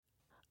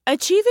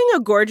Achieving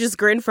a gorgeous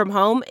grin from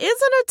home isn't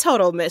a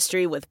total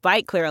mystery with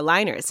Bite Clear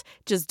aligners.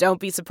 Just don't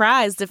be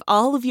surprised if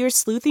all of your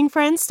sleuthing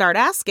friends start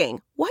asking,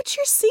 "What's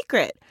your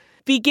secret?"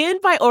 Begin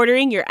by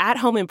ordering your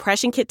at-home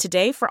impression kit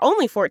today for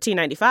only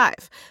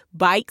 $14.95.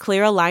 Bite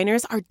Clear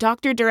aligners are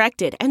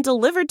doctor-directed and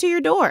delivered to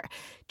your door.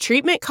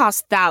 Treatment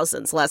costs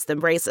thousands less than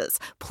braces.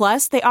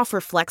 Plus, they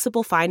offer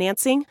flexible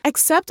financing,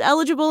 accept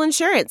eligible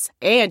insurance,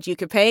 and you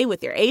can pay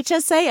with your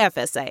HSA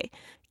FSA.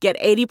 Get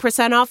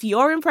 80% off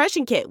your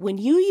impression kit when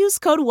you use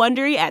code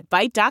WONDERY at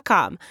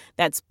Byte.com.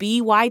 That's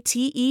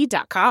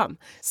BYTE.com.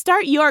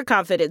 Start your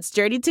confidence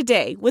journey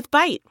today with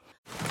Byte.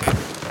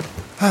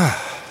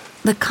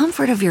 The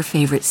comfort of your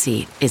favorite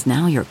seat is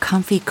now your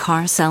comfy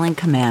car-selling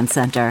command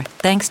center,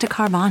 thanks to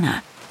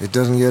Carvana. It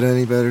doesn't get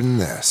any better than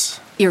this.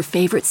 Your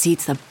favorite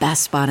seat's the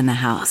best spot in the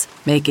house.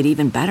 Make it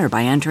even better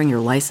by entering your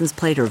license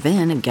plate or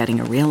VIN and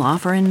getting a real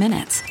offer in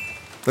minutes.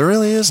 There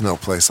really is no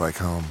place like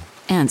home.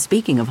 And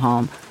speaking of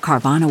home,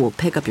 Carvana will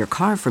pick up your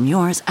car from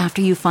yours after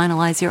you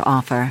finalize your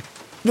offer.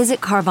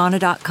 Visit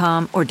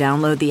Carvana.com or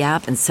download the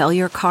app and sell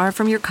your car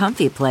from your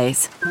comfy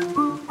place.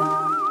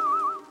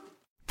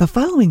 The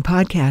following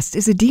podcast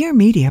is a Dear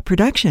Media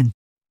production.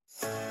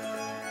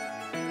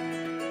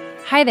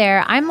 Hi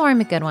there, I'm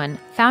Lauren McGoodwin,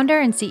 founder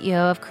and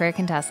CEO of Career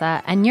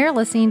Contessa, and you're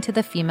listening to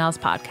the Females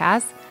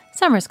Podcast,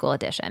 Summer School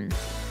Edition.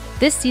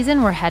 This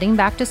season, we're heading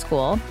back to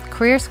school,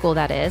 career school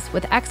that is,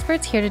 with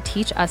experts here to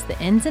teach us the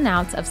ins and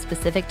outs of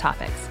specific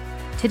topics.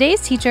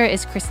 Today's teacher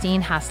is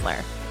Christine Hassler,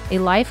 a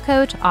life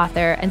coach,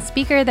 author, and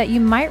speaker that you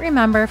might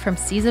remember from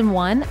Season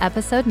 1,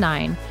 Episode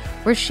 9,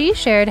 where she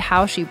shared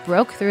how she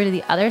broke through to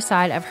the other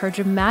side of her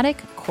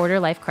dramatic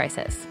quarter-life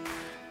crisis.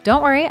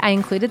 Don't worry, I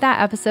included that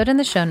episode in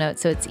the show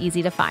notes so it's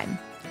easy to find.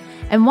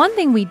 And one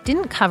thing we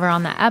didn't cover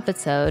on that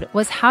episode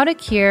was how to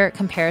cure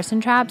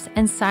comparison traps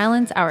and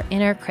silence our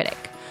inner critic,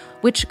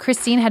 which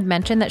Christine had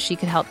mentioned that she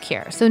could help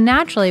cure. So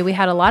naturally, we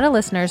had a lot of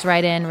listeners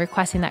write in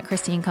requesting that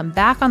Christine come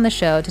back on the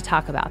show to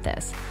talk about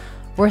this.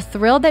 We're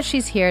thrilled that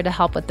she's here to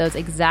help with those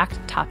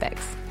exact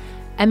topics.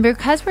 And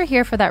because we're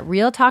here for that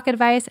real talk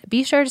advice,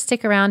 be sure to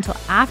stick around till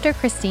after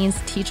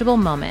Christine's teachable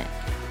moment,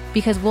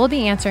 because we'll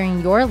be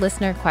answering your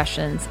listener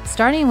questions,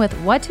 starting with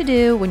what to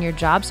do when you're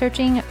job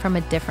searching from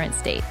a different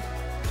state.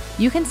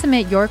 You can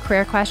submit your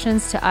career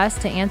questions to us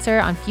to answer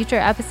on future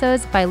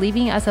episodes by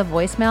leaving us a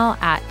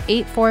voicemail at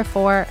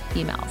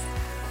 844-FEMALES.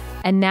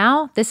 And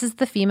now, this is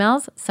the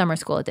Females Summer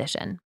School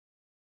Edition.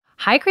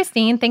 Hi,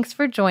 Christine. Thanks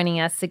for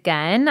joining us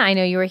again. I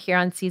know you were here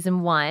on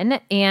Season 1,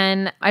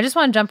 and I just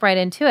want to jump right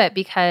into it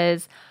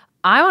because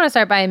I want to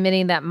start by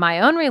admitting that my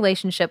own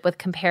relationship with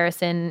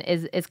comparison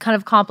is kind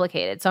of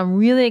complicated. So I'm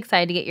really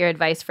excited to get your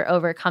advice for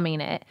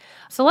overcoming it.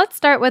 So let's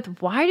start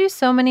with, why do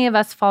so many of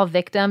us fall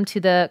victim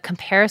to the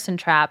comparison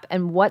trap,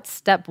 and what's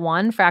step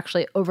one for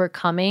actually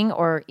overcoming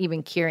or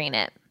even curing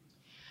it?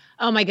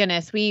 Oh my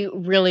goodness, we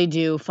really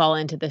do fall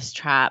into this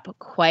trap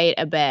quite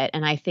a bit.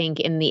 And I think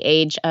in the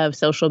age of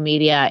social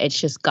media, it's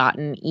just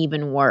gotten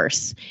even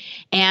worse.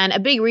 And a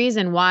big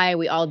reason why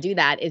we all do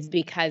that is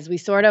because we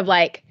sort of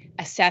like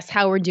assess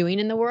how we're doing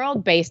in the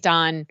world based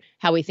on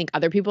how we think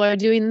other people are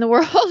doing in the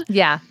world.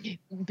 Yeah.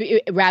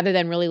 Rather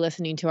than really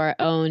listening to our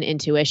own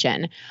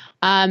intuition.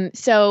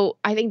 So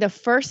I think the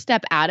first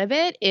step out of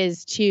it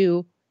is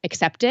to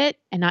accept it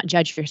and not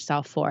judge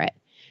yourself for it.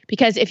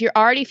 Because if you're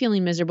already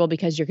feeling miserable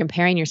because you're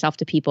comparing yourself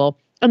to people,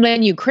 and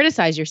then you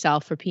criticize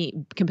yourself for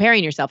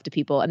comparing yourself to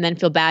people, and then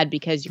feel bad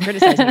because you're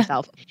criticizing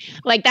yourself,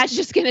 like that's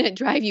just going to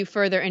drive you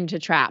further into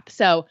trap.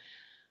 So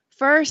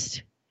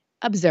first,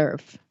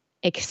 observe,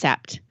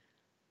 accept.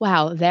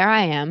 Wow, there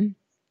I am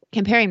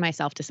comparing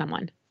myself to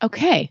someone.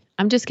 Okay,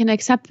 I'm just going to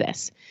accept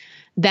this.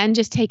 Then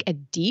just take a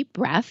deep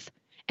breath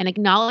and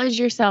acknowledge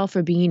yourself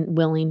for being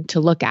willing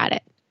to look at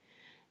it.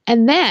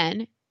 And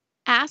then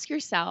ask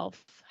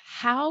yourself,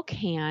 how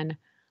can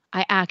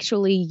I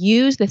actually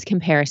use this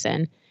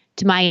comparison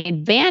to my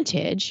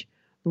advantage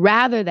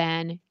rather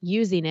than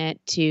using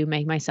it to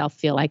make myself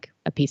feel like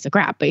a piece of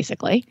crap,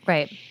 basically?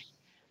 Right.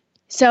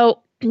 So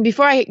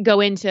before I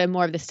go into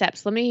more of the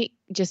steps, let me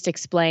just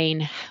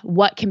explain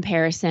what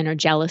comparison or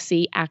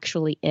jealousy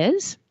actually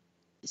is.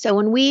 So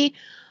when we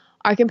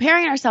are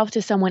comparing ourselves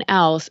to someone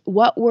else,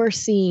 what we're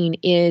seeing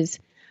is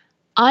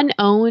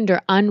unowned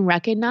or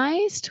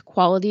unrecognized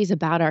qualities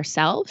about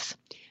ourselves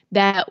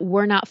that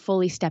we're not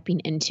fully stepping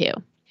into.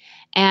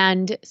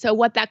 And so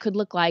what that could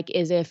look like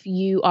is if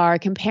you are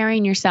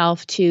comparing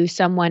yourself to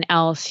someone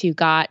else who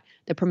got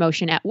the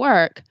promotion at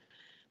work,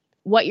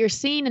 what you're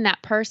seeing in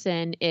that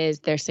person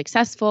is they're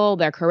successful,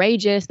 they're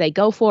courageous, they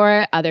go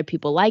for it, other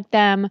people like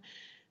them,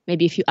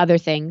 maybe a few other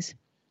things.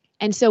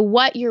 And so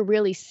what you're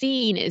really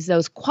seeing is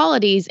those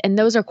qualities, and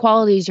those are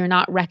qualities you're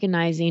not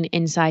recognizing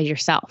inside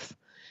yourself.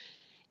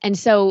 And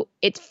so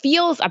it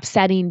feels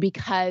upsetting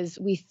because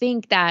we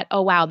think that,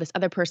 oh, wow, this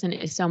other person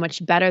is so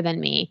much better than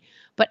me.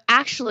 But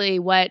actually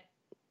what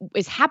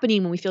is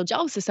happening when we feel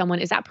jealous of someone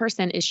is that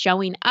person is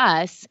showing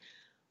us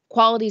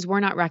qualities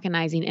we're not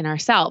recognizing in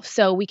ourselves.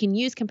 So we can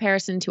use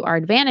comparison to our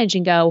advantage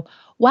and go,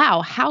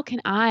 wow, how can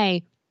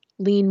I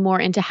lean more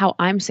into how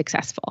I'm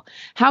successful?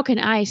 How can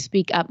I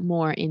speak up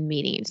more in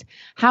meetings?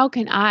 How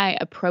can I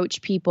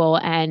approach people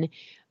and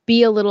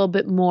be a little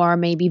bit more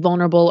maybe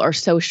vulnerable or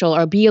social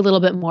or be a little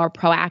bit more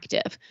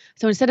proactive?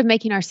 So instead of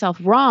making ourselves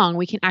wrong,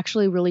 we can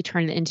actually really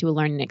turn it into a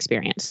learning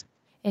experience.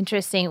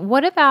 Interesting.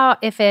 What about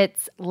if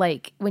it's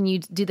like when you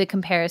do the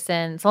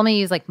comparison? So let me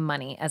use like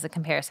money as a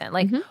comparison.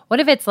 Like,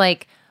 what if it's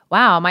like,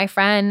 wow, my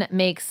friend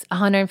makes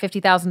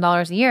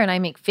 $150,000 a year and I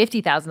make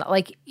 $50,000.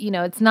 Like,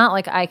 it's not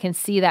like I can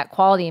see that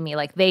quality in me.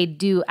 Like they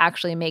do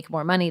actually make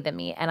more money than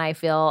me. And I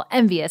feel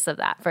envious of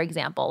that, for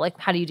example. Like,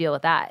 how do you deal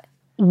with that?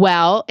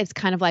 Well, it's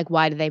kind of like,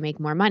 why do they make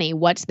more money?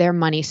 What's their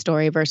money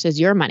story versus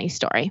your money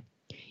story?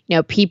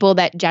 People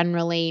that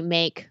generally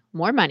make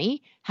more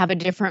money have a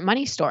different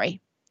money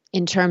story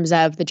in terms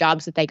of the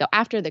jobs that they go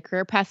after, the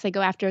career paths they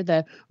go after,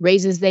 the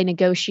raises they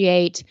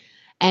negotiate,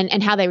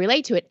 and how they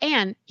relate to it.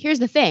 And here's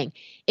the thing.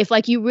 If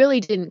like you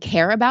really didn't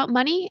care about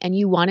money and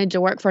you wanted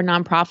to work for a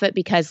nonprofit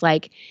because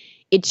like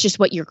it's just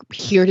what you're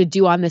here to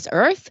do on this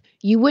earth,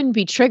 you wouldn't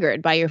be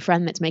triggered by your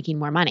friend that's making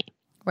more money.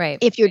 Right.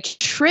 If you're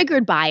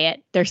triggered by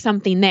it, there's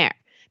something there.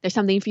 There's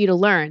something for you to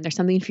learn. There's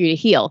something for you to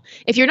heal.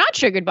 If you're not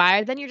triggered by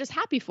it, then you're just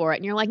happy for it.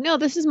 And you're like, no,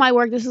 this is my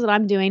work. This is what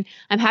I'm doing.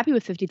 I'm happy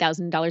with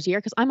 $50,000 a year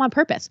because I'm on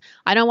purpose.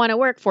 I don't want to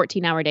work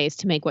 14-hour days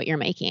to make what you're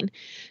making.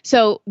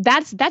 So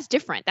that's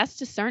different. That's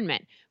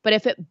discernment. But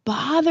if it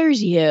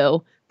bothers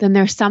you, then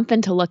there's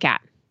something to look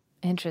at.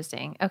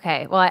 Interesting.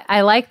 Okay. Well,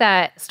 I like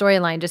that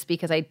storyline just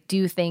because I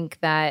do think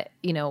that,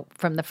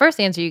 from the first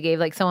answer you gave,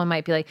 like someone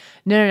might be like,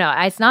 no.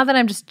 It's not that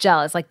I'm just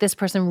jealous. Like this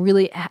person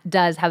really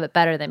does have it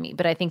better than me.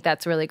 But I think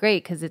that's really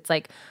great because it's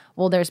like,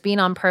 well, there's being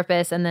on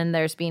purpose and then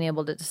there's being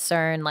able to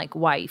discern like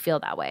why you feel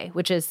that way,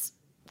 which is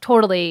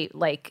totally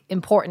like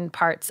important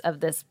parts of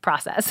this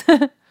process.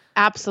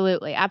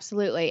 Absolutely.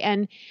 Absolutely.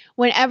 And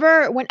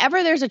whenever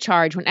there's a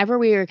charge, whenever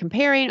we are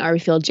comparing or we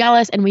feel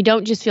jealous and we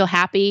don't just feel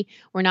happy,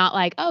 we're not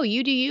like, oh,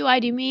 you do you, I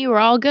do me, we're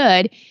all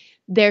good.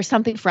 There's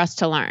something for us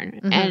to learn.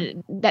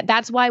 And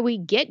that's why we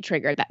get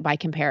triggered by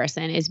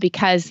comparison is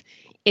because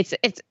it's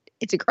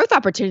a growth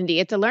opportunity.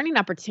 It's a learning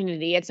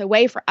opportunity. It's a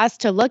way for us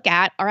to look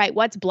at, all right,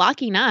 what's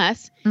blocking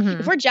us?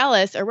 If we're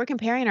jealous or we're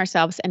comparing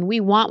ourselves and we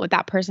want what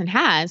that person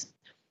has,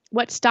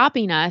 what's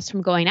stopping us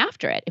from going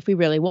after it if we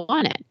really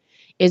want it?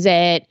 Is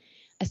it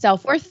a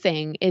self-worth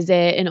thing? Is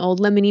it an old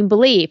limiting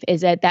belief?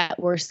 Is it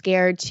that we're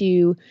scared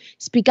to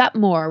speak up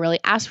more, really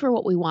ask for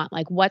what we want?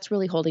 Like what's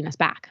really holding us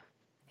back?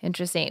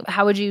 Interesting.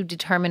 How would you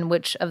determine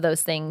which of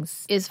those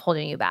things is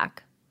holding you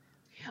back?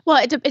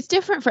 Well, it's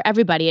different for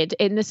everybody.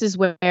 And this is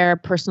where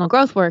personal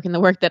growth work and the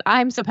work that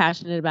I'm so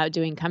passionate about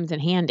doing comes in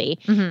handy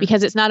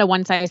because it's not a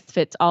one size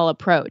fits all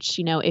approach.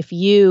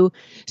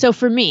 So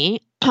for me,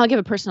 I'll give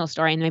a personal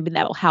story and maybe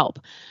that will help.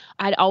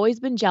 I'd always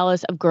been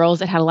jealous of girls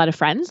that had a lot of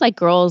friends, like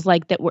girls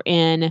like that were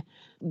in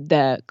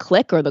the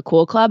clique or the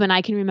cool club. And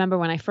I can remember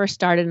when I first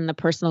started in the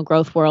personal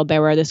growth world,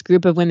 there were this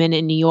group of women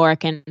in New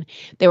York and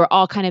they were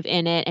all kind of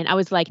in it. And I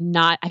was like,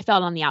 I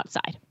felt on the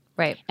outside.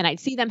 Right. And I'd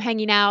see them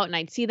hanging out and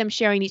I'd see them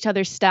sharing each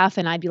other's stuff.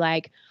 And I'd be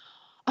like,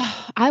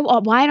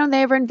 why don't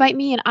they ever invite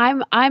me? And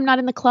I'm not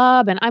in the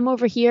club and I'm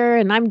over here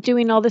and I'm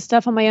doing all this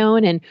stuff on my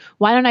own. And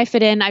why don't I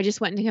fit in? I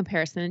just went into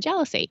comparison and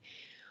jealousy.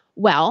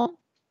 Well,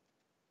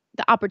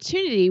 the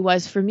opportunity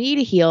was for me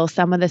to heal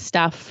some of the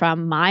stuff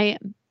from my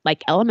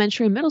like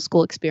elementary and middle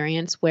school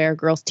experience where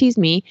girls teased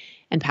me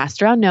and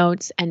passed around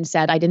notes and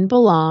said I didn't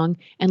belong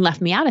and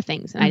left me out of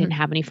things and I didn't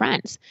have any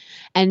friends.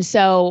 And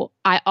so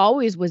I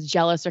always was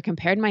jealous or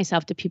compared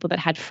myself to people that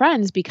had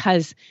friends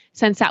because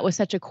since that was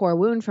such a core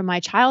wound from my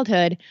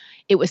childhood,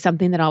 it was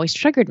something that always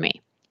triggered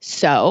me.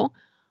 So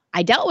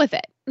I dealt with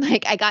it.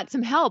 Like I got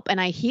some help and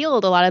I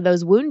healed a lot of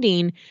those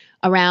wounding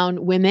around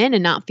women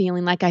and not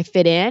feeling like I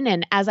fit in.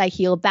 And as I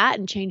healed that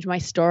and changed my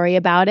story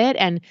about it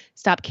and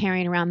stopped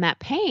carrying around that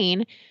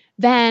pain,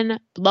 then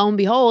lo and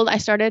behold, I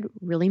started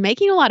really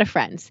making a lot of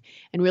friends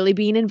and really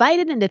being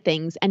invited into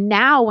things. And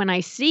now when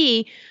I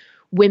see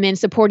women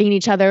supporting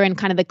each other and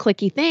kind of the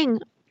cliquey thing,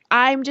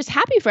 I'm just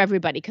happy for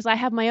everybody because I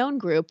have my own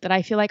group that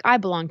I feel like I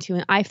belong to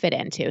and I fit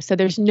into. So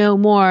there's no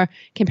more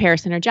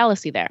comparison or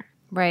jealousy there.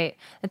 Right.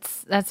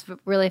 That's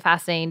really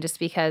fascinating just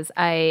because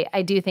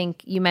I do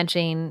think you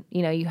mentioned,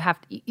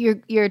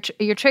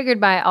 you're triggered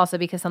by it also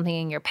because something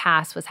in your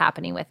past was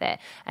happening with it.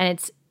 And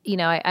it's,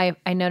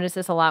 I notice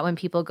this a lot when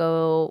people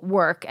go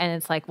work and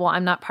it's like, well,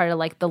 I'm not part of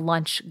like the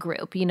lunch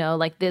group,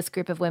 like this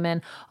group of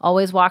women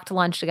always walk to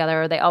lunch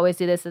together or they always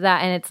do this or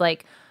that. And it's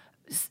like,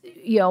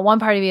 one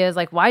part of you is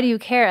like, why do you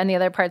care? And the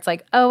other part's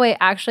like, oh, wait,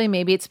 actually,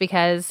 maybe it's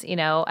because,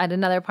 at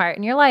another part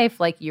in your life,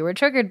 like you were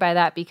triggered by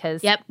that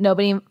because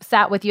nobody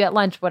sat with you at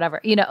lunch,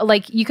 whatever,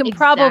 like you can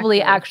probably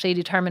actually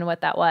determine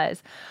what that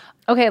was.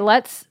 Okay,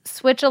 let's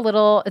switch a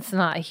little. It's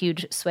not a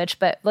huge switch,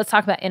 but let's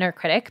talk about inner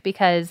critic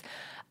because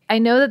I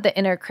know that the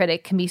inner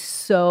critic can be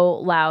so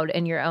loud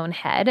in your own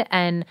head.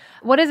 And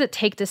what does it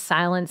take to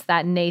silence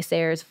that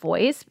naysayer's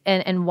voice?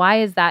 And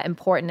why is that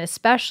important,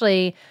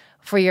 especially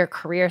for your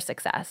career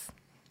success?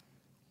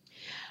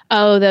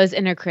 Oh, those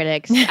inner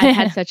critics. I've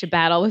had such a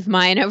battle with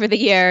mine over the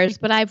years,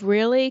 but I've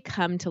really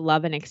come to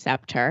love and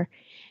accept her.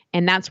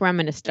 And that's where I'm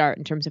going to start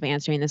in terms of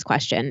answering this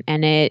question.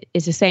 And it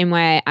is the same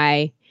way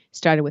I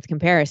started with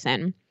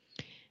comparison.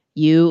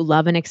 You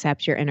love and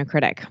accept your inner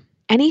critic.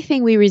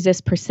 Anything we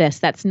resist persists.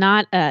 That's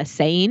not a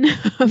saying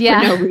for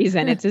no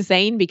reason. It's a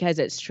saying because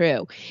it's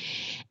true.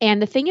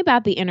 And the thing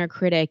about the inner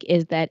critic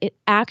is that it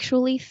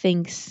actually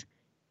thinks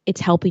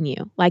it's helping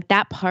you. Like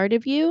that part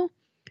of you,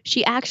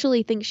 she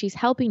actually thinks she's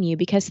helping you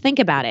because think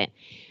about it.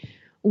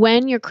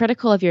 When you're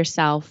critical of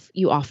yourself,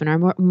 you often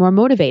are more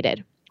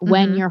motivated.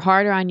 When you're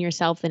harder on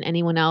yourself than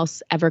anyone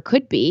else ever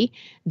could be,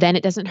 then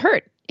it doesn't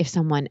hurt if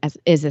someone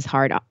is as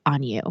hard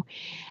on you.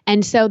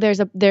 And so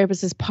there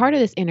was this part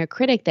of this inner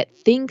critic that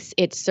thinks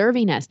it's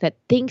serving us, that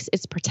thinks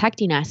it's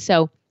protecting us.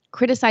 So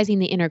criticizing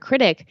the inner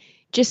critic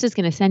just is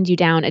going to send you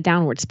down a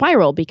downward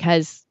spiral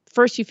because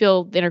first you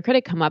feel the inner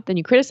critic come up, then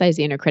you criticize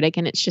the inner critic,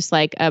 and it's just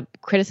like a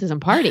criticism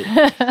party.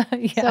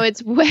 So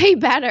it's way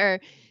better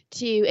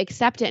to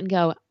accept it and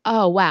go,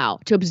 oh, wow,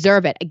 to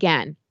observe it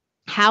again.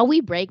 How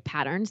we break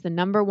patterns, the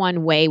number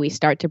one way we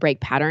start to break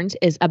patterns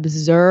is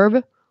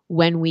observe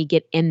when we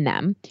get in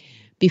them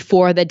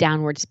before the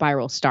downward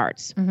spiral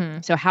starts.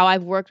 So how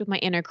I've worked with my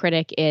inner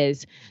critic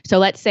is, so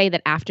let's say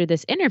that after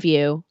this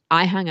interview,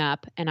 I hung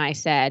up and I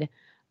said,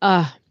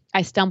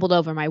 I stumbled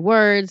over my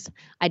words.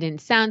 I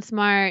didn't sound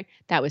smart.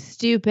 That was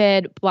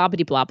stupid, blah,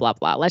 blah, blah, blah,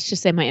 blah. Let's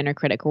just say my inner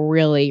critic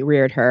really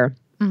reared her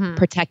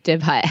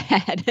protective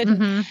head.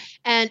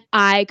 And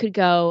I could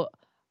go,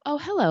 oh,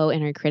 hello,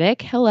 inner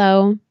critic.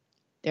 Hello.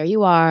 There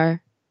you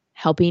are,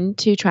 helping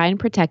to try and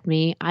protect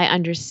me. I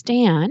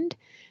understand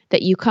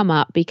that you come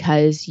up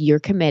because you're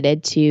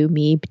committed to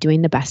me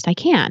doing the best I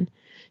can.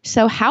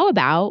 So how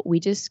about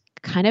we just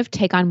kind of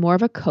take on more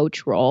of a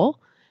coach role?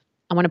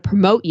 I want to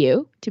promote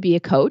you to be a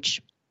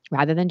coach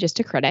rather than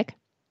just a critic.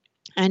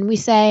 And we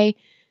say,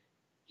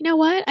 you know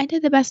what? I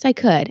did the best I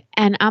could.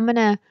 And I'm going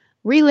to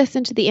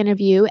re-listen to the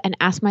interview and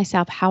ask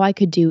myself how I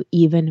could do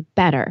even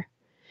better.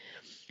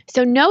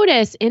 So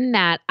notice in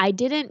that I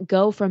didn't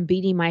go from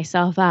beating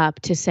myself up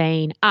to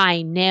saying,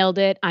 I nailed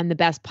it. I'm the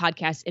best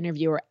podcast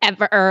interviewer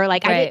ever.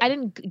 Like I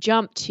didn't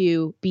jump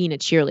to being a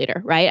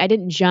cheerleader, right? I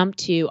didn't jump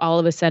to all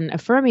of a sudden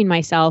affirming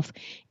myself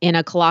in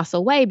a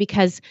colossal way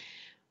because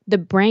the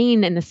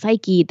brain and the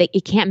psyche,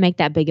 it can't make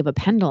that big of a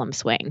pendulum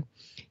swing.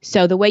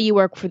 So the way you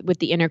work with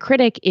the inner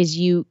critic is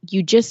you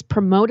just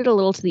promote it a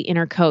little to the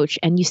inner coach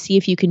and you see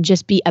if you can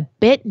just be a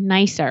bit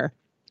nicer,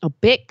 a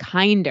bit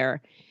kinder,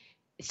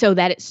 so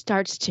that it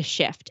starts to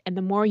shift. And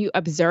the more you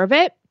observe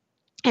it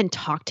and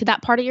talk to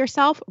that part of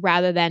yourself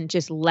rather than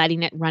just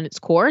letting it run its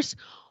course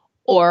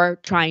or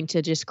trying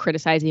to just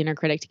criticize the inner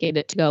critic to get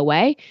it to go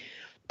away,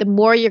 the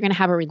more you're going to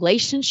have a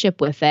relationship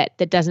with it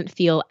that doesn't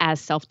feel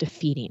as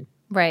self-defeating.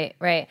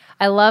 Right.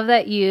 I love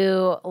that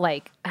you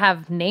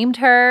have named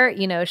her,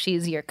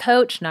 she's your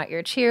coach, not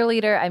your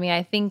cheerleader. I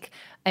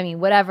mean,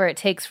 whatever it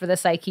takes for the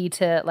psyche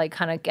to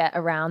kind of get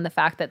around the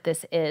fact that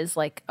this is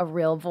a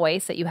real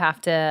voice that you're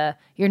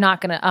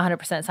not going to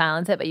 100%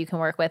 silence it, but you can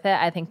work with it.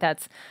 I think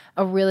that's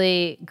a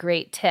really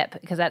great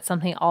tip because that's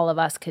something all of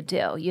us could do,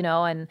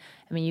 and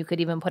I mean, you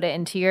could even put it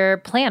into your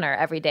planner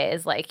every day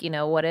is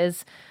what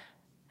is,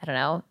 I don't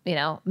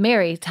know,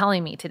 Mary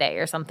telling me today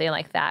or something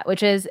like that,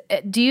 which is,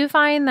 do you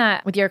find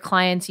that with your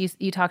clients,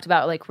 you talked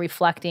about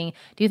reflecting,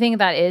 do you think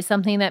that is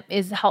something that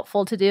is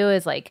helpful to do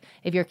is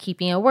if you're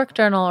keeping a work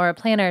journal or a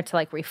planner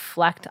to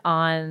reflect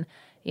on,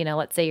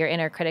 let's say your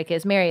inner critic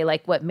is Mary,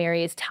 what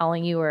Mary is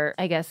telling you or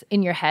I guess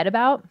in your head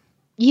about?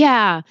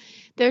 Yeah.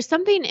 There's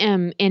something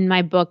in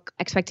my book,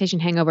 Expectation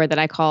Hangover, that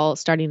I call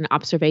starting an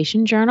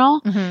observation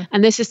journal.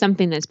 And this is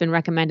something that's been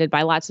recommended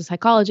by lots of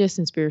psychologists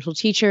and spiritual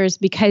teachers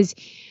because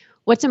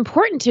what's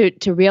important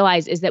to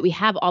realize is that we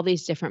have all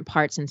these different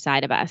parts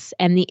inside of us,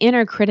 and the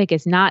inner critic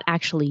is not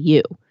actually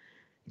you.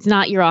 It's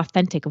not your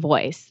authentic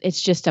voice.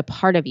 It's just a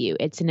part of you.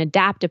 It's an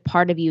adaptive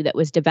part of you that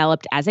was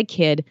developed as a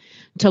kid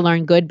to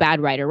learn good,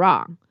 bad, right, or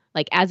wrong.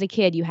 As a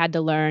kid, you had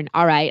to learn,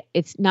 all right,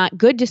 it's not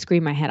good to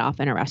scream my head off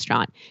in a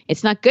restaurant.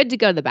 It's not good to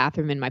go to the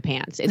bathroom in my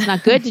pants. It's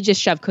not good to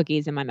just shove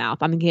cookies in my mouth.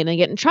 I'm going to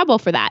get in trouble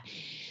for that.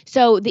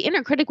 So the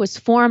inner critic was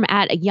formed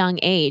at a young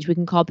age. We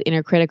can call it the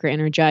inner critic or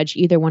inner judge,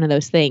 either one of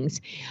those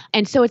things.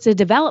 And so it's a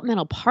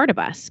developmental part of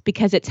us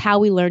because it's how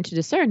we learn to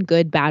discern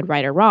good, bad,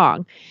 right, or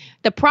wrong.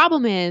 The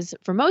problem is,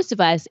 for most of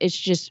us, it's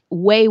just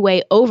way,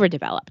 way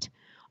overdeveloped.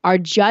 Our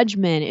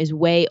judgment is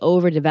way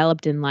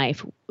overdeveloped in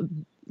life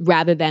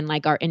rather than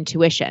our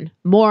intuition.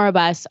 More of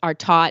us are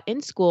taught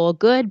in school,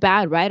 good,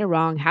 bad, right, or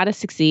wrong, how to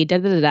succeed, da,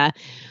 da, da, da.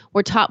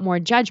 We're taught more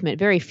judgment.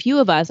 Very few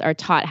of us are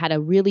taught how to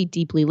really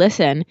deeply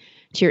listen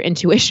to your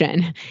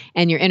intuition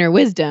and your inner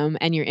wisdom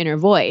and your inner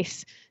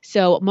voice.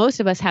 So most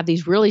of us have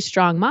these really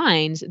strong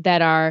minds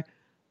that are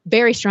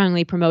very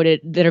strongly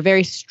promoted, that are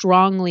very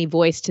strongly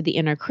voiced to the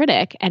inner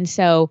critic. And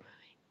so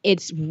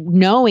it's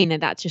knowing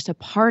that that's just a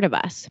part of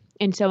us.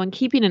 And so in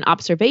keeping an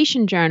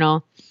observation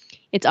journal,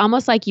 it's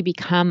almost like you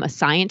become a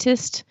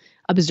scientist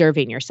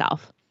observing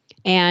yourself.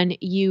 And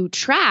you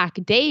track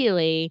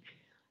daily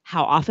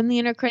how often the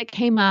inner critic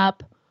came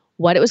up,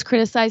 what it was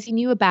criticizing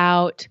you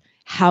about,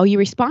 how you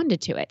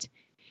responded to it.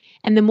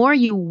 And the more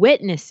you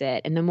witness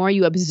it and the more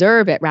you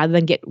observe it rather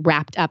than get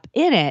wrapped up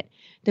in it,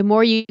 the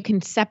more you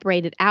can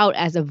separate it out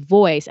as a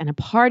voice and a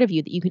part of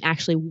you that you can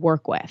actually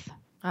work with.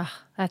 Oh,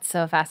 that's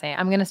so fascinating.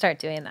 I'm going to start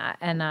doing that.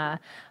 And I'm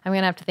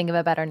going to have to think of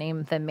a better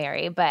name than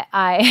Mary, but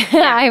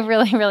I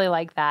really, really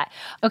like that.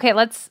 Okay,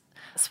 let's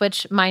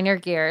switch minor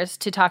gears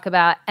to talk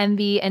about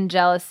envy and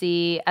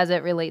jealousy as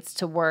it relates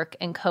to work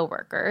and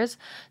coworkers.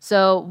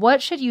 So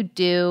what should you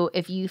do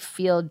if you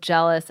feel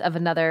jealous of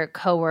another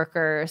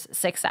coworker's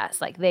success?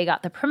 Like they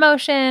got the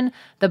promotion,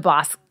 the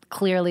boss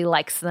clearly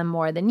likes them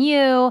more than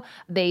you.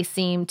 They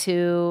seem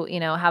to,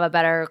 have a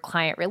better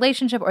client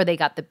relationship, or they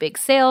got the big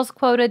sales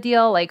quota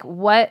deal. Like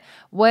what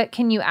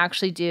can you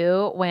actually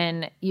do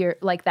when you're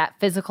like that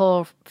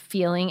physical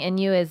feeling in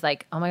you is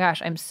like, oh my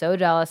gosh, I'm so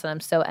jealous and I'm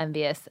so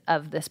envious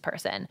of this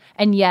person.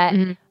 And yet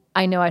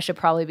I know I should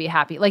probably be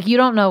happy. Like you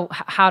don't know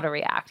how to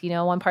react.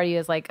 One part of you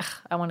is like,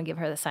 I want to give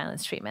her the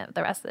silence treatment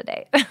the rest of the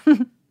day.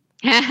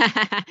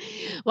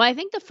 Well, I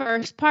think the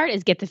first part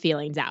is get the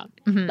feelings out.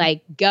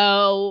 Like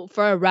go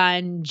for a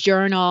run,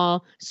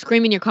 journal,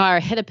 scream in your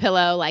car, hit a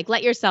pillow, like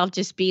let yourself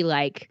just be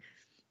like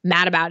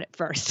mad about it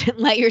first.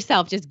 Let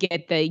yourself just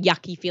get the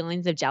yucky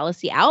feelings of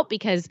jealousy out,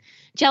 because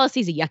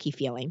jealousy is a yucky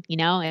feeling,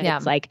 and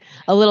it's like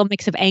a little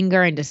mix of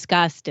anger and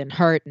disgust and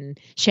hurt and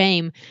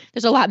shame.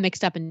 There's a lot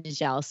mixed up in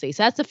jealousy.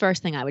 So that's the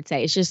first thing I would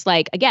say. It's just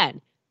like, again,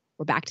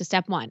 we're back to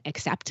step one,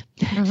 accept.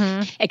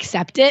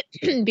 Accept it.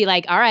 Be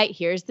like, all right,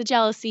 here's the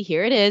jealousy.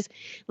 Here it is.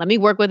 Let me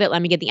work with it.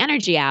 Let me get the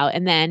energy out.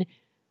 And then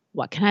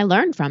what can I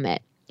learn from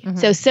it?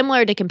 So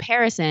similar to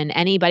comparison,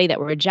 anybody that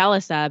we're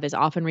jealous of is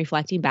often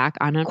reflecting back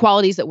on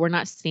qualities that we're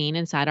not seeing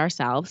inside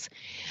ourselves.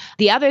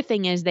 The other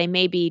thing is they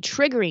may be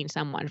triggering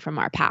someone from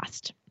our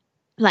past.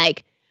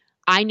 Like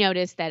I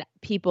noticed that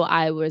people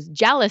I was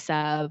jealous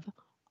of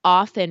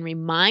often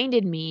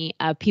reminded me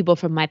of people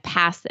from my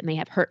past that may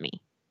have hurt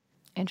me.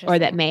 Or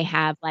that may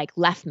have like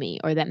left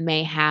me, or that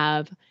may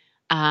have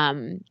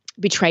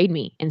betrayed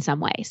me in some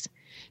ways.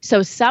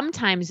 So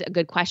sometimes a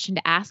good question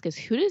to ask is,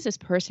 who does this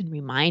person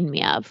remind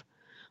me of?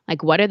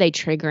 Like, what are they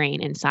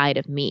triggering inside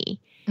of me?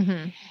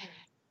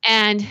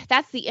 And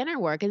that's the inner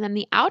work. And then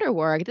the outer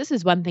work, this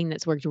is one thing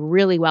that's worked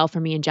really well for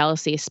me in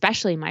jealousy,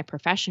 especially in my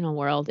professional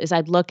world, is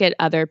I'd look at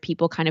other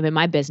people kind of in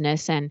my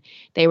business and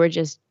they were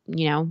just,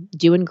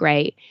 doing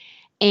great.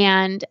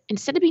 And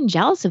instead of being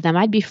jealous of them,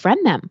 I'd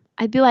befriend them.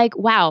 I'd be like,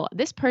 wow,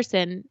 this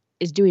person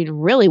is doing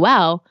really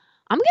well.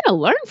 I'm going to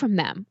learn from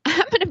them.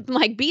 I'm going to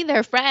like be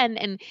their friend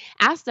and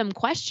ask them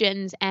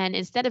questions. And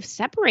instead of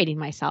separating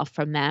myself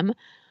from them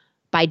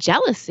by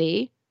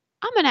jealousy,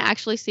 I'm going to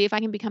actually see if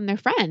I can become their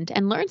friend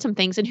and learn some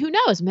things. And who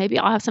knows, maybe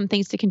I'll have some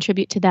things to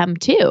contribute to them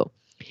too.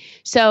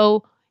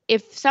 So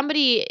if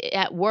somebody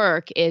at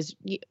work is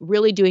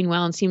really doing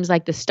well and seems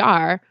like the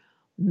star,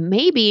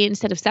 maybe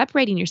instead of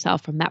separating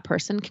yourself from that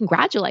person,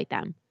 congratulate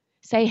them.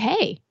 Say,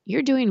 hey,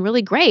 you're doing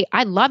really great.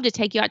 I'd love to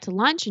take you out to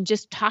lunch and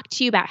just talk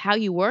to you about how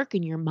you work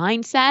and your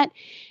mindset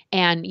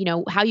and,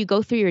 how you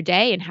go through your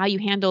day and how you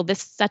handle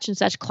this such and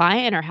such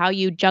client, or how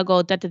you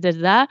juggle da da da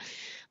da.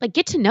 Like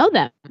get to know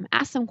them,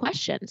 ask them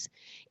questions.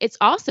 It's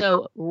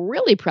also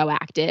really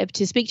proactive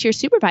to speak to your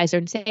supervisor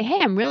and say, hey,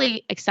 I'm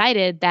really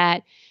excited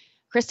that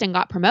Kristen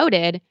got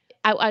promoted.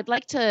 I'd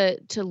like to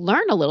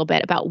learn a little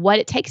bit about what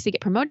it takes to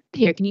get promoted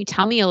here. Can you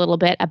tell me a little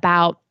bit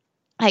about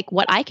like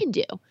what I can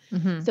do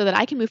so that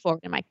I can move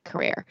forward in my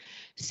career?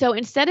 So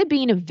instead of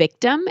being a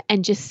victim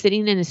and just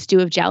sitting in a stew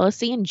of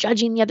jealousy and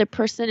judging the other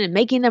person and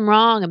making them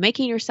wrong and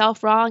making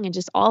yourself wrong and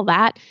just all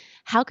that,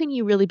 how can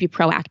you really be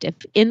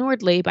proactive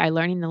inwardly by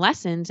learning the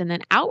lessons, and then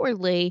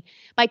outwardly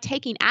by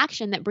taking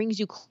action that brings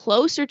you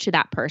closer to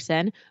that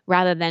person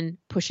rather than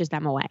pushes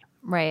them away?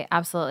 Right.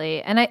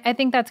 Absolutely. And I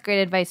think that's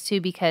great advice too,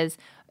 because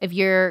if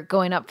you're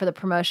going up for the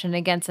promotion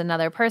against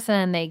another person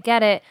and they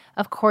get it,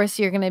 of course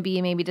you're going to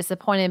be maybe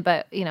disappointed,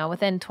 but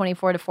within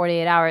 24 to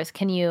 48 hours,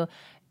 can you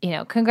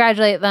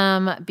congratulate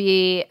them,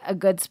 be a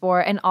good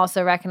sport, and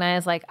also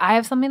recognize like I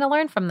have something to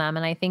learn from them.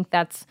 And I think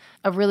that's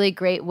a really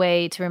great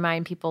way to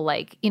remind people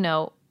like,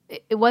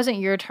 it wasn't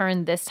your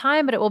turn this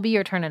time, but it will be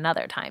your turn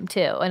another time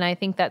too. And I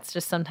think that's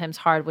just sometimes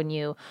hard when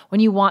you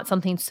want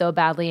something so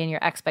badly and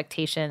your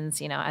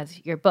expectations,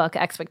 as your book,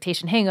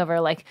 Expectation Hangover,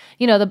 like,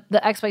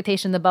 the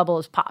expectation, the bubble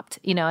is popped,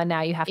 and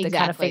now you have to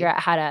kind of figure out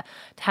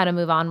how to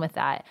move on with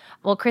that.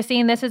 Well,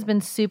 Christine, this has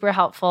been super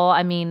helpful.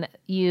 I mean,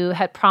 you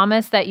had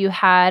promised that you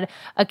had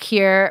a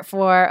cure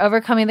for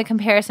overcoming the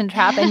comparison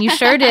trap, and you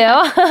sure do.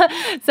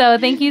 So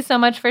thank you so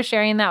much for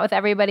sharing that with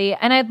everybody.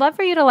 And I'd love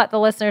for you to let the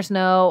listeners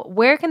know,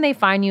 where can they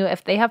find you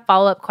if they have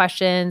follow-up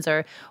questions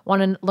or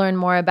want to learn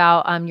more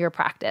about your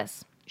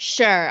practice?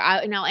 Sure.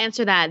 I'll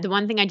answer that. The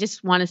one thing I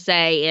just want to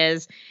say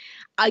is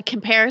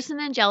comparison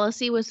and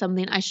jealousy was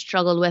something I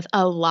struggled with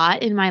a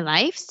lot in my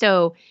life.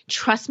 So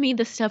trust me,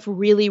 this stuff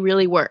really,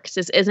 really works.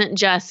 This isn't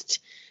just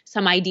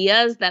some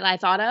ideas that I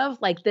thought of.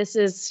 Like this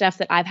is stuff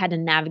that I've had to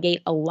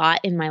navigate a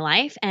lot in my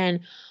life. And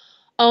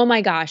Oh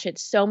my gosh,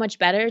 it's so much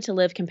better to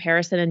live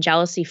comparison and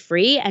jealousy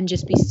free and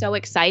just be so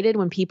excited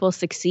when people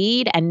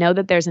succeed and know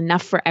that there's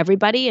enough for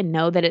everybody and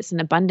know that it's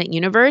an abundant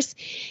universe.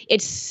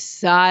 It's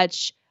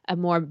such a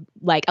more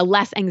like a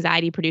less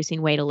anxiety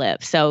producing way to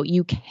live. So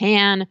you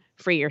can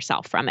free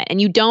yourself from it.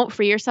 And you don't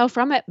free yourself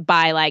from it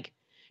by like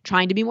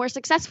trying to be more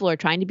successful or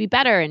trying to be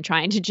better and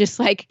trying to just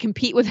like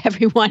compete with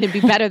everyone and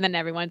be better than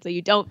everyone so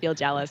you don't feel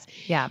jealous.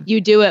 Yeah. You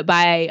do it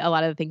by a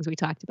lot of the things we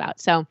talked about.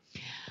 So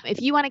if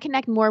you want to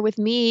connect more with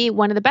me,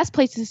 one of the best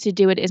places to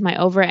do it is my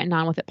Over It and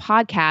On With It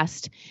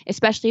podcast,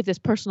 especially if this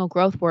personal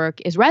growth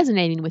work is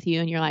resonating with you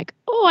and you're like,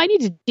 oh, I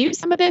need to do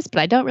some of this, but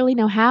I don't really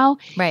know how.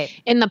 Right.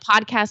 In the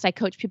podcast, I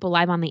coach people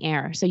live on the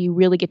air. So you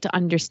really get to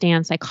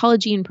understand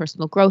psychology and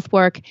personal growth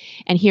work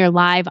and hear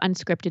live,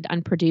 unscripted,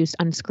 unproduced,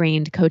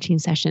 unscreened coaching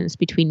sessions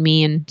between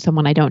me and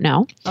someone I don't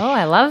know. Oh,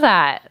 I love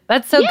that.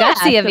 That's so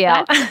gutsy of you.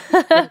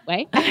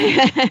 Way.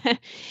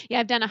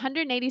 Yeah, I've done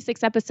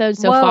 186 episodes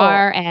so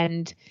far,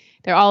 and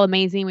they're all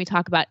amazing. We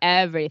talk about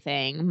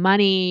everything: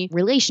 money,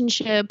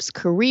 relationships,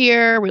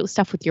 career, real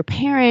stuff with your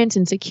parents,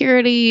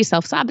 insecurity,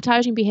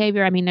 self-sabotaging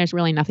behavior. I mean, there's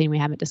really nothing we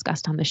haven't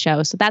discussed on the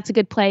show. So that's a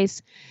good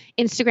place.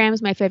 Instagram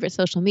is my favorite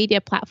social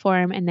media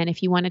platform. And then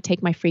if you want to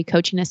take my free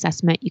coaching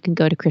assessment, you can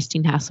go to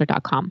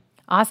christinehassler.com.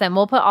 Awesome.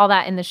 We'll put all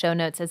that in the show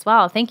notes as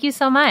well. Thank you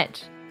so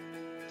much.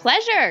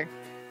 Pleasure.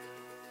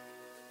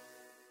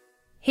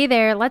 Hey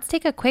there, let's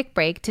take a quick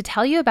break to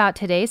tell you about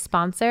today's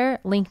sponsor,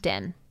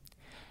 LinkedIn.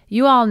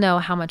 You all know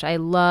how much I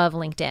love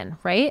LinkedIn,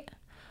 right?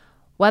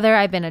 Whether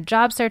I've been a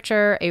job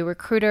searcher, a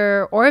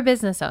recruiter, or a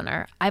business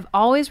owner, I've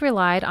always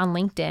relied on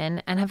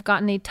LinkedIn and have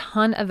gotten a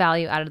ton of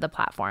value out of the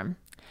platform.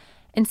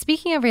 And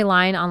speaking of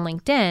relying on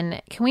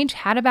LinkedIn, can we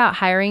chat about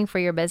hiring for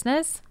your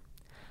business?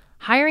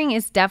 Hiring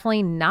is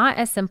definitely not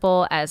as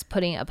simple as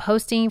putting a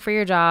posting for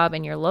your job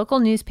in your local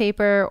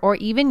newspaper or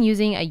even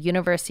using a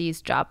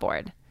university's job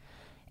board.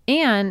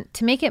 And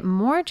to make it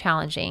more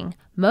challenging,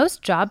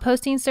 most job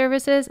posting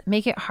services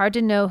make it hard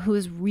to know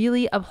who's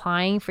really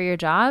applying for your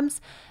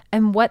jobs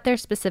and what their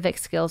specific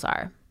skills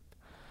are.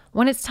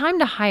 When it's time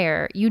to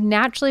hire, you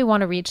naturally want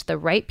to reach the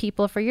right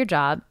people for your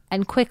job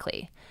and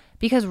quickly,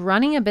 because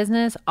running a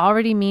business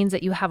already means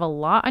that you have a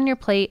lot on your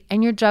plate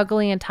and you're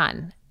juggling a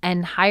ton.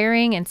 And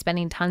hiring and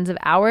spending tons of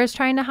hours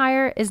trying to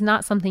hire is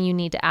not something you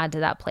need to add to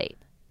that plate.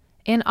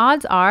 And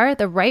odds are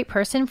the right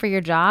person for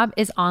your job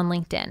is on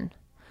LinkedIn.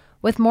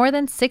 With more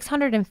than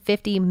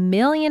 650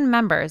 million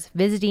members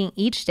visiting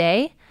each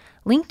day,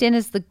 LinkedIn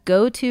is the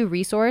go-to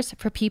resource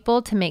for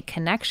people to make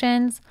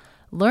connections,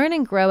 learn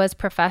and grow as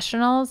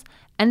professionals,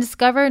 and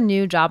discover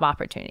new job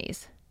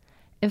opportunities.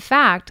 In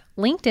fact,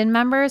 LinkedIn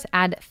members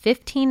add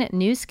 15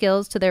 new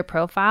skills to their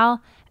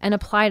profile and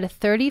apply to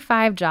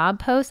 35 job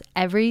posts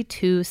every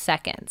 2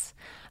 seconds.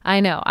 I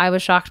know, I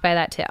was shocked by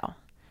that too.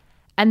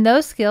 And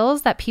those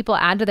skills that people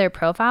add to their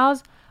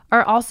profiles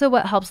are also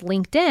what helps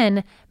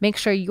LinkedIn make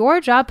sure your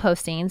job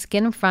postings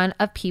get in front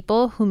of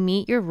people who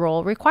meet your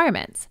role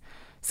requirements.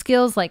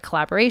 Skills like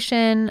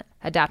collaboration,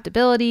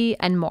 adaptability,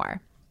 and more.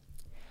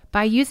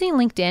 By using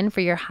LinkedIn for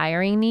your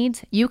hiring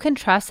needs, you can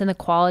trust in the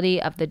quality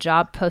of the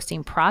job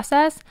posting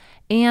process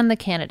and the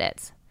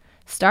candidates.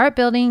 Start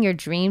building your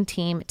dream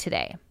team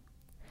today.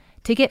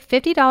 To get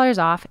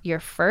 $50 off your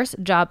first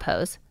job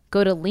post,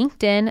 go to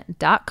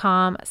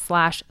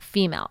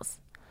linkedin.com/females.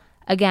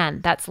 Again,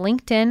 that's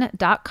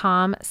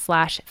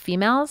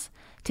linkedin.com/females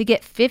to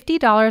get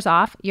 $50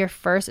 off your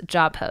first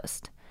job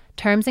post.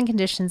 Terms and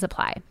conditions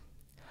apply.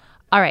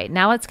 All right,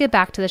 now let's get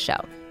back to the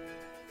show.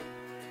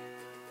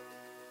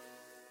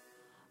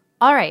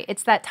 All right,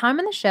 it's that time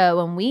in the show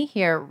when we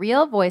hear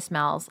real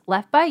voicemails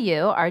left by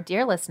you, our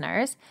dear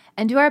listeners,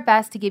 and do our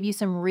best to give you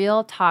some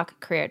real talk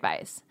career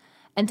advice.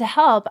 And to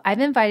help, I've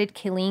invited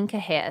Kayleen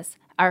Cajeas,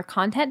 our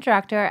content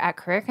director at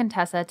Career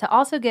Contessa, to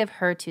also give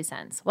her 2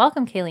 cents.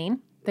 Welcome,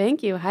 Kayleen.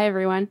 Thank you. Hi,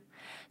 everyone.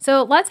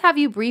 So let's have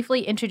you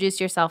briefly introduce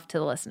yourself to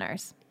the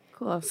listeners.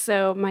 Cool.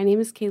 So my name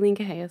is Kayleen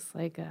Cajeas,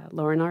 like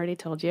Lauren already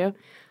told you.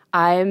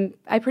 I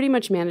pretty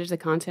much manage the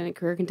content at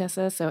Career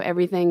Contessa, so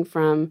everything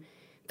from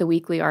the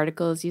weekly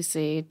articles you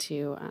see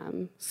to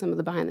some of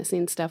the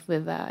behind-the-scenes stuff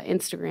with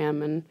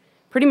Instagram and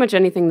pretty much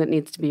anything that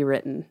needs to be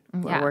written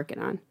we're working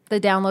on. The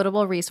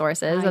downloadable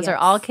resources, those are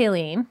all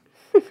Kayleen.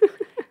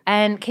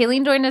 And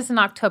Kayleen joined us in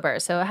October,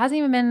 so it hasn't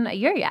even been a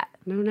year yet.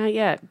 No, not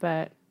yet,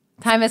 but...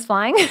 Time is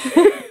flying.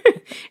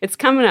 It's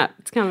coming up.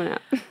 It's coming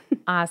up.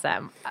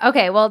 Awesome.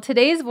 Okay, well,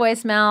 today's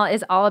voicemail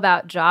is all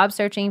about job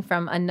searching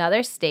from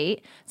another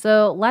state,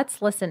 so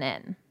let's listen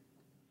in.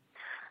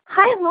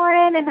 Hi,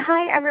 Lauren, and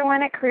hi,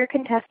 everyone at Career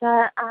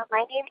Contessa.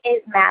 My name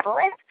is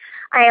Madeline.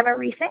 I am a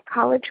recent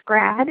college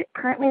grad,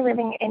 currently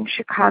living in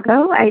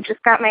Chicago. I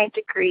just got my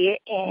degree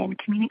in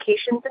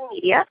communications and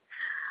media.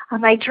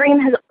 My dream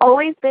has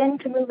always been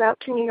to move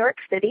out to New York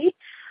City,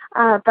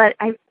 but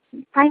I'm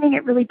finding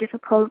it really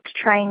difficult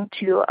trying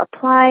to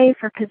apply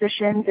for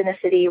positions in a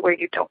city where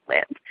you don't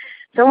live.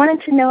 So I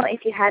wanted to know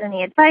if you had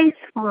any advice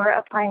for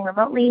applying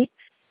remotely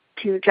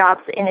to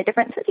jobs in a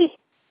different city.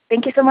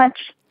 Thank you so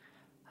much.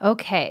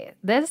 Okay,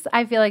 this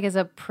I feel like is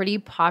a pretty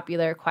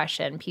popular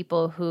question.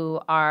 People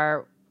who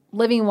are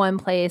living one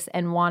place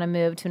and want to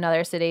move to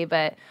another city,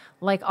 but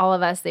like all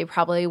of us, they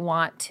probably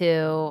want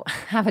to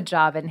have a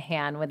job in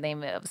hand when they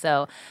move.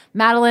 So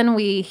Madeline,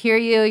 we hear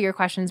you. Your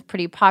question's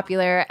pretty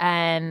popular.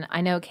 And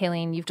I know,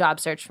 Kayleen, you've job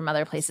searched from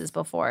other places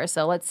before.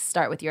 So let's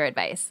start with your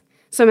advice.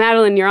 So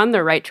Madeline, you're on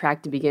the right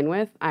track to begin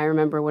with. I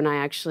remember when I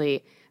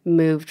actually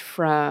moved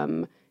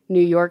from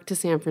New York to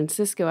San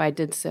Francisco, I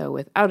did so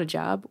without a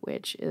job,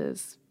 which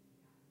is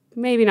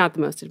maybe not the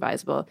most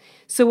advisable.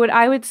 So what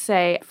I would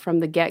say from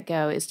the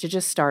get-go is to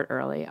just start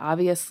early.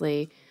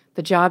 Obviously,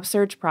 the job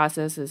search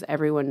process, as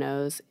everyone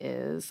knows,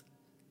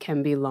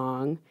 can be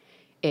long.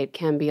 It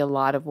can be a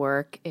lot of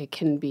work.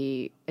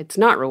 It's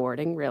not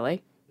rewarding,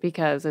 really,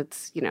 because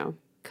it's,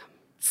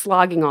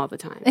 slogging all the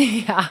time.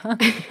 Yeah.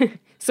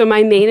 So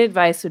my main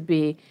advice would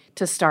be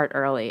to start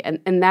early.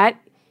 And that,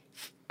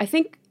 I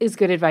think, is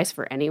good advice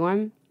for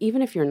anyone,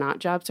 even if you're not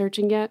job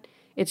searching yet.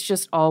 It's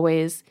just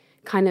always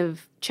kind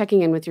of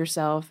checking in with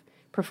yourself,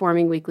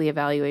 performing weekly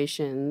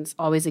evaluations,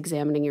 always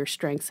examining your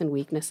strengths and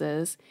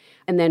weaknesses.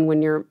 And then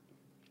when you're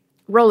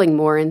rolling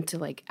more into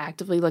like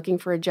actively looking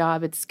for a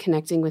job, it's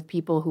connecting with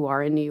people who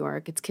are in New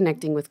York. It's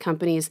connecting with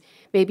companies,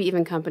 maybe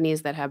even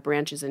companies that have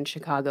branches in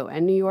Chicago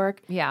and New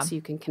York. Yeah. So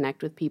you can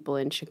connect with people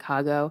in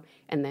Chicago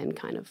and then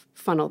kind of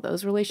funnel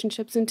those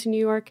relationships into New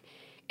York.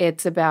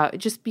 It's about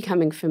just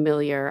becoming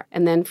familiar.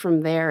 And then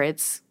from there,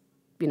 it's,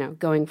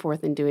 going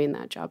forth and doing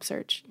that job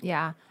search.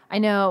 Yeah. I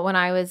know when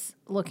I was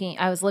living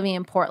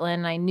in Portland,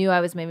 and I knew I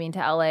was moving to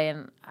LA,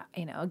 and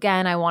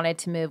again, I wanted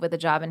to move with a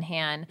job in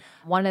hand.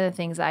 One of the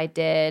things I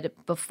did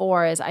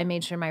before is I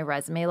made sure my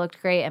resume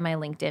looked great and my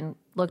LinkedIn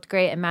looked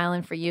great. And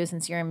Madeline, for you,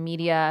 since you're in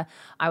media,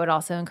 I would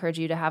also encourage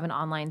you to have an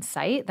online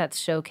site that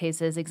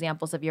showcases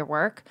examples of your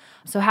work.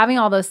 So having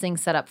all those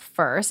things set up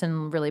first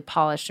and really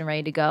polished and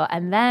ready to go.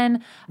 And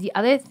then the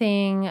other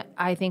thing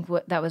I think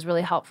that was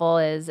really helpful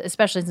is,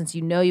 especially since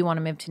you want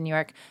to move to New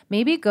York,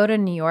 maybe go to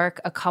New York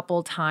a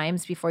couple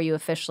times before you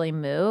officially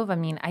move. I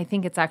mean, I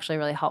think it's actually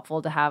really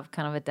helpful to have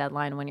kind of a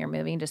deadline when you're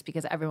moving, just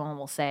because everyone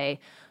will say,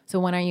 so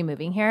when are you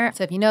moving here?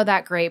 So if you know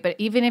that, great. But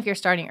even if you're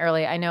starting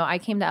early, I know I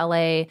came to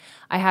LA,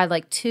 I had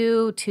like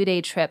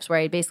two-day trips where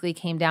I basically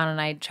came down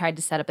and I tried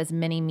to set up as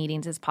many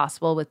meetings as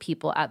possible with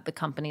people at the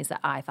companies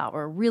that I thought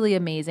were really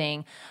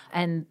amazing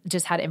and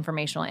just had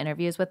informational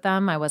interviews with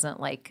them. I wasn't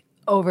like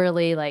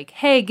overly like,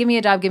 hey, give me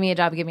a job,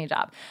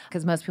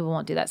 because most people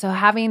won't do that. So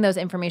having those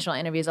informational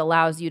interviews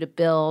allows you to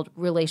build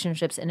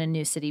relationships in a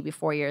new city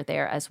before you're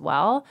there as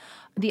well.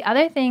 The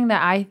other thing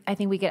that I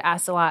think we get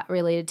asked a lot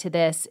related to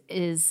this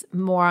is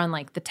more on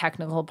like the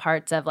technical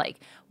parts of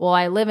like, well,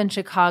 I live in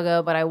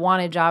Chicago, but I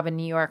want a job in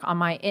New York. On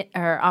my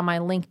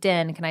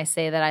LinkedIn, can I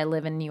say that I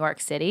live in New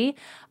York City?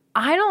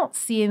 I don't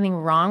see anything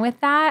wrong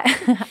with that.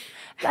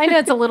 I know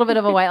it's a little bit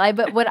of a white lie,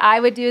 but what I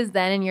would do is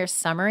then in your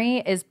summary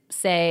is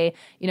say,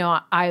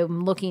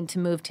 I'm looking to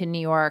move to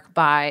New York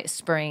by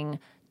spring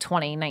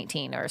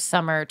 2019 or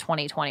summer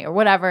 2020 or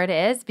whatever it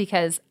is,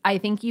 because I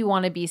think you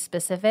want to be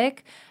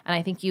specific and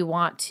I think you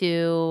want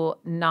to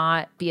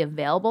not be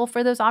available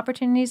for those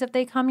opportunities if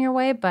they come your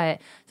way.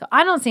 But so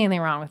I don't see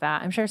anything wrong with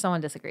that. I'm sure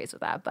someone disagrees with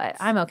that, but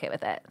I'm okay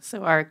with it.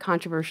 So our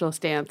controversial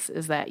stance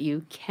is that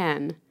you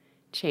can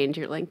change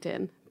your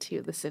LinkedIn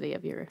to the city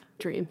of your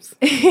dreams.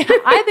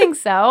 I think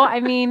so. I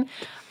mean,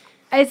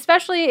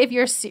 especially if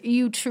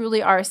you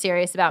truly are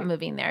serious about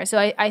moving there. So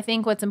I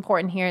think what's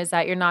important here is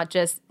that you're not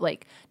just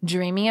like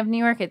dreaming of New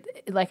York.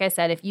 Like I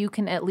said, if you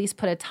can at least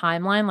put a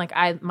timeline,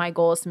 like my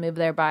goal is to move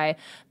there by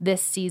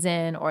this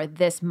season or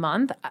this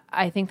month,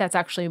 I think that's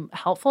actually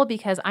helpful,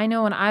 because I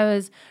know when I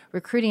was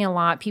recruiting a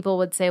lot, people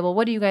would say, well,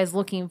 what are you guys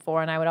looking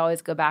for? And I would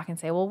always go back and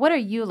say, well, what are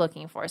you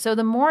looking for? So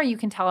the more you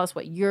can tell us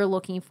what you're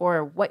looking for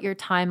or what your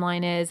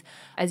timeline is,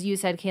 as you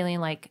said, Kayleen,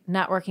 like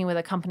networking with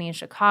a company in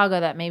Chicago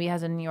that maybe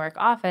has a New York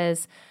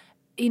office,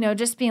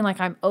 just being like,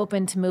 I'm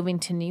open to moving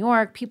to New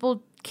York,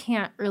 people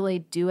can't really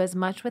do as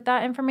much with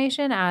that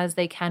information as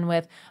they can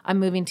with, I'm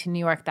moving to New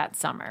York that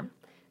summer.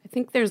 I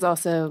think there's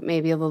also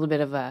maybe a little bit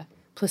of a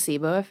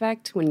placebo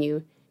effect when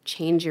you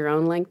change your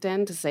own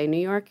LinkedIn to say New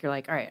York. You're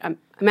like, all right, I'm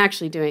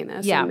actually doing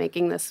this. Yeah. I'm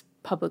making this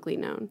publicly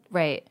known.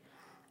 Right.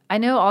 I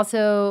know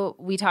also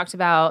we talked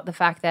about the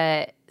fact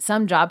that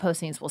some job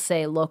postings will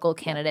say local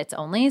candidates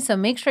only. So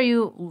make sure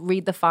you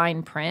read the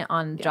fine print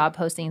on job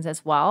postings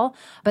as well.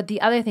 But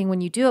the other thing,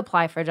 when you do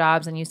apply for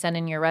jobs and you send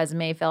in your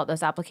resume, fill out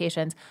those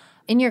applications,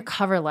 in your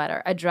cover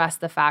letter, address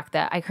the fact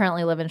that I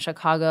currently live in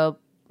Chicago,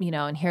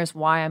 and here's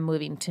why I'm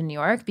moving to New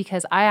York,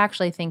 because I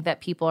actually think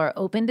that people are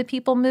open to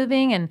people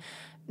moving and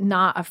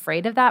not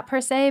afraid of that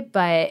per se.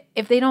 But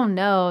if they don't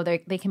know,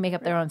 they can make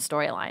up their own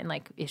storyline.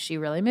 Like, is she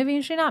really moving?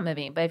 Is she not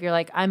moving? But if you're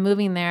like, I'm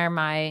moving there,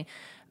 my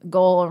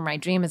goal or my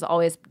dream has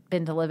always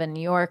been to live in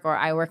New York, or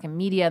I work in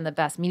media in the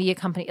best media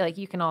company, like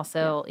you can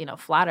also,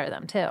 flatter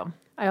them too.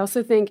 I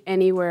also think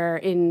anywhere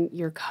in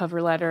your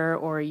cover letter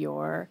or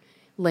your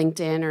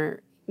LinkedIn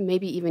or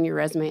maybe even your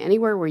resume,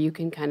 anywhere where you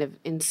can kind of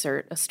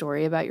insert a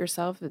story about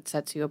yourself that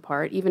sets you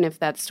apart, even if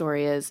that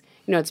story is,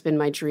 it's been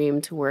my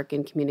dream to work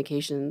in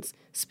communications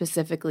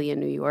specifically in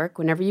New York,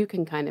 whenever you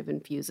can kind of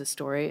infuse a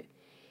story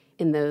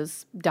in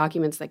those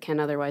documents that can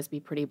otherwise be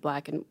pretty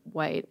black and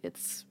white,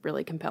 it's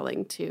really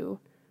compelling to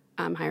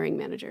hiring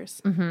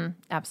managers.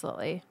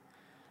 Absolutely.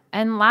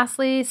 And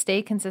lastly,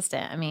 stay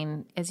consistent. I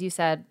mean, as you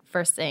said,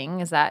 first thing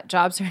is that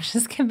job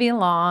searches can be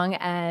long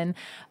and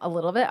a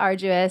little bit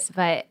arduous,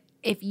 but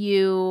if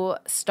you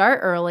start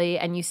early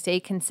and you stay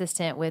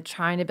consistent with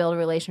trying to build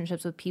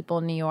relationships with people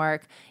in New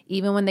York,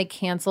 even when they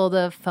cancel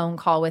the phone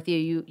call with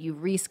you, you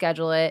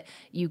reschedule it,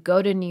 you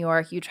go to New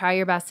York, you try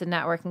your best to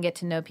network and get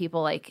to know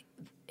people. Like,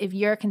 if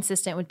you're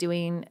consistent with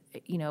doing,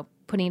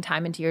 putting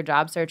time into your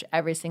job search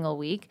every single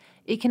week,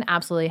 it can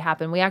absolutely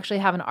happen. We actually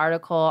have an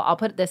article, I'll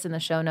put this in the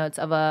show notes,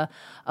 of a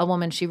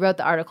woman. She wrote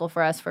the article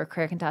for us for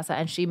Career Contessa,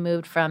 and she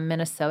moved from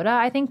Minnesota,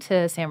 I think,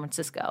 to San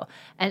Francisco.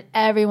 And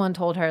everyone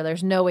told her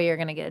there's no way you're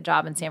going to get a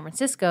job in San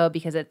Francisco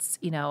because it's,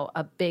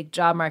 a big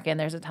job market and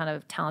there's a ton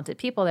of talented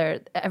people there.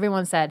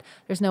 Everyone said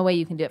there's no way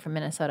you can do it from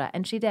Minnesota.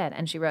 And she did,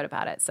 and she wrote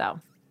about it. So,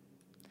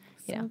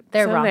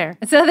 they're wrong.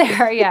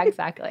 Yeah,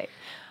 exactly.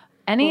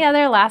 Any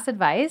other last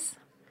advice?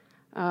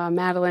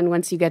 Madeline,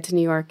 once you get to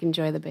New York,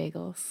 enjoy the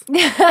bagels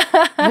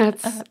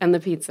and the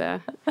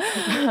pizza.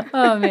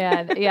 Oh,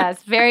 man.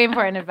 Yes, very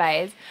important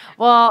advice.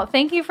 Well,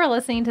 thank you for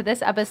listening to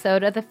this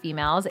episode of The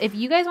Females. If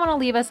you guys want to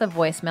leave us a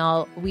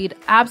voicemail, we'd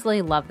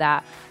absolutely love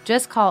that.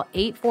 Just call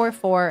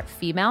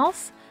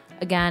 844-FEMALES.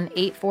 Again,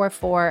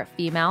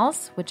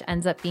 844-FEMALES, which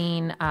ends up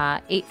being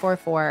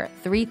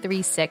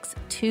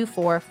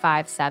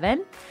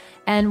 844-336-2457.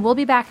 And we'll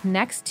be back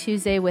next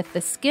Tuesday with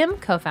the Skim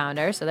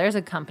co-founders. So there's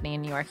a company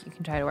in New York you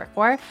can try to work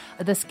for.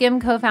 The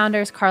Skim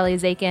co-founders, Carly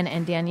Zakin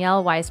and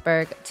Danielle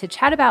Weisberg, to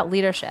chat about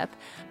leadership.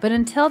 But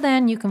until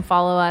then, you can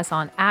follow us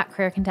on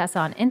 @CareerContessa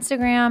on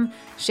Instagram.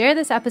 Share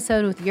this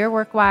episode with your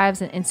work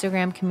wives and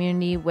Instagram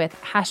community with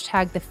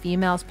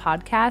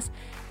 #TheFemalesPodcast.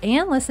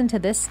 And listen to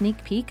this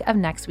sneak peek of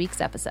next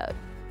week's episode.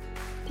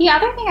 The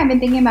other thing I've been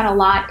thinking about a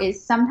lot is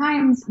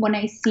sometimes when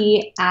I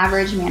see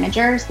average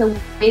managers, the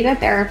way that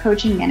they're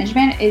approaching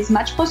management is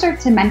much closer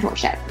to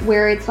mentorship,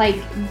 where it's like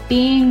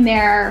being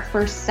there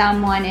for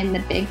someone in the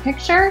big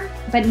picture,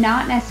 but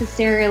not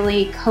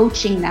necessarily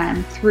coaching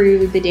them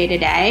through the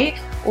day-to-day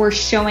or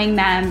showing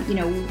them,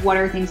 what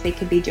are things they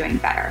could be doing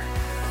better.